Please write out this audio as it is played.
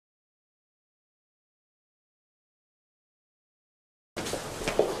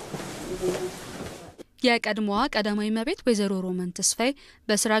የቀድሞዋ ቀዳማዊ እመቤት ወይዘሮ ሮማን ተስፋዬ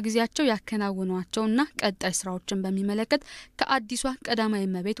በስራ ጊዜያቸው ያከናወኗቸውና ቀጣይ ስራዎችን በሚመለከት ከአዲሷ ቀዳማዊ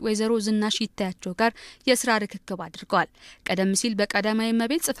እመቤት ወይዘሮ ዝናሽ ይታያቸው ጋር የስራ ርክክብ አድርገዋል። ቀደም ሲል በቀዳማዊ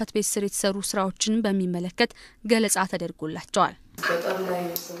እመቤት ጽፈት ቤት ስር የተሰሩ ስራዎችን በሚመለከት ገለጻ ተደርጎላቸዋል። ገጠር ላይ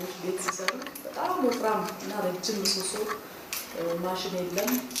ሰዎች ቤት ሲሰሩ በጣም ወፍራም እና ረጅም ምሰሶ ማሽን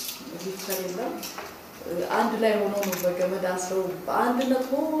የለም፣ ሊፍተር የለም። አንድ ላይ ሆኖ ነው በገመድ አስረው በአንድነት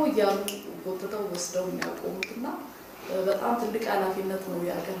ያሉ ጎትተው ወስደው የሚያቆሙትና በጣም ትልቅ ኃላፊነት ነው።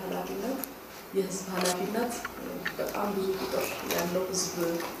 የሀገር ኃላፊነት፣ የህዝብ ኃላፊነት በጣም ብዙ ቁጥር ያለው ህዝብ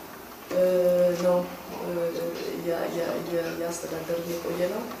ነው ያስተዳደሩ የቆየ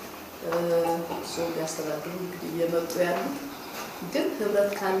ነው። ሰው ያስተዳደሩ እንግዲህ የመጡ ያሉ ግን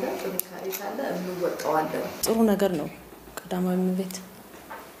ህብረት ካለ ጥንካሬ ካለ እንወጣዋለን። ጥሩ ነገር ነው። ቀዳማዊ እመቤት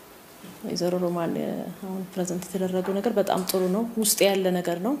ወይዘሮ ሮማን አሁን ፕሬዘንት የተደረገው ነገር በጣም ጥሩ ነው። ውስጥ ያለ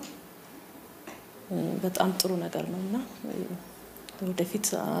ነገር ነው። በጣም ጥሩ ነገር ነውና ወደፊት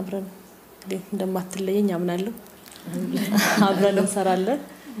አብረን እንደማትለየኝ አምናለሁ። አብረን እንሰራለን።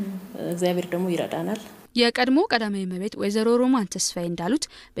 እግዚአብሔር ደግሞ ይረዳናል። የቀድሞ ቀዳማዊ እመቤት ወይዘሮ ሮማን ተስፋዬ እንዳሉት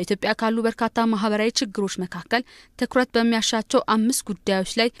በኢትዮጵያ ካሉ በርካታ ማህበራዊ ችግሮች መካከል ትኩረት በሚያሻቸው 5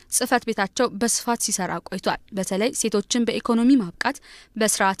 ጉዳዮች ላይ ጽፈት ቤታቸው በስፋት ሲሰራ ቆይቷል። በተለይ ሴቶችን በኢኮኖሚ ማብቃት፣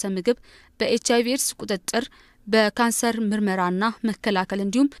 በስርዓተ ምግብ፣ በኤችአይቪ/ኤድስ ቁጥጥር፣ በካንሰር ምርመራና መከላከል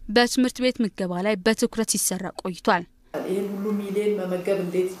እንዲሁም በትምህርት ቤት ምገባ ላይ በትኩረት ሲሰራ ቆይቷል። ይሄን ሁሉ ሚሊዮን መመገብ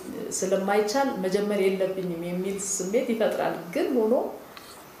እንዴት ስለማይቻል መጀመር የለብኝም የሚል ስሜት ይፈጥራል። ግን ሆኖ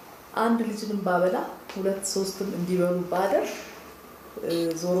አንድ ልጅንም ባበላ 2-3ም እንዲበሉ ባደር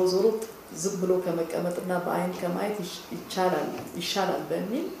ዞሮ ዝም ብሎ ከመቀመጥና በአይን ከማየት ይሻላል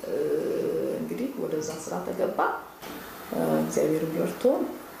በሚል እንግዲህ ወደዛ ስራ ተገባ። እግዚአብሔር ይርዳን።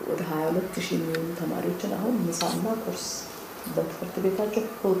 ወደ 22,000 የሚሆኑ ተማሪዎችን አሁን ምሳና ቁርስ በትምህርት ቤታቸው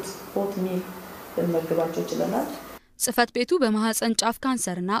ሆት ሚል እንመግባቸው ችለናል። ጽፈት ቤቱ በማህፀን ጫፍ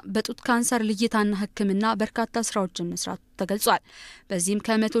ካንሰርና በጡት ካንሰር ልየታና ህክምና በርካታ ስራዎችን መስራቱ ተገልጿል። በዚህም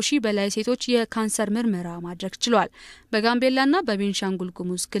ከ100,000 በላይ ሴቶች የካንሰር ምርመራ ማድረግ ችለዋል። በጋምቤላና በቤንሻንጉል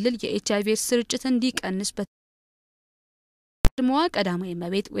ጉሙዝ ክልል የኤችአይቪ/ኤድስ ስርጭት እንዲቀንስ ቀድሞዋ ቀዳማዊ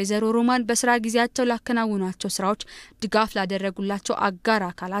እመቤት ወይዘሮ ሮማን በስራ ጊዜያቸው ላከናወኗቸው ስራዎች ድጋፍ ላደረጉላቸው አጋር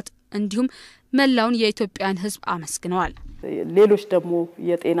አካላት እንዲሁም መላውን የኢትዮጵያን ህዝብ አመስግነዋል። ሌሎች ደግሞ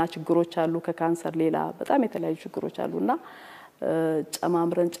የጤና ችግሮች አሉ። ከካንሰር ሌላ በጣም የተለያዩ ችግሮች አሉና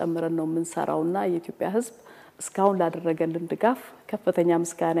ጨምረን ነው የምንሰራውና የኢትዮጵያ ህዝብ እስካሁን ላደረገልን ድጋፍ ከፍተኛ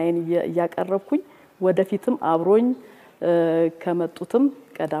ምስጋናዬን እያቀረብኩኝ ወደፊትም አብሮኝ ከመጡትም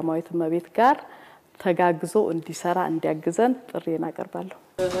ቀዳማዊት እመቤት ጋር ተጋግዞ እንዲሰራ እንዲያግዘን ጥሪዬን አቀርባለሁ።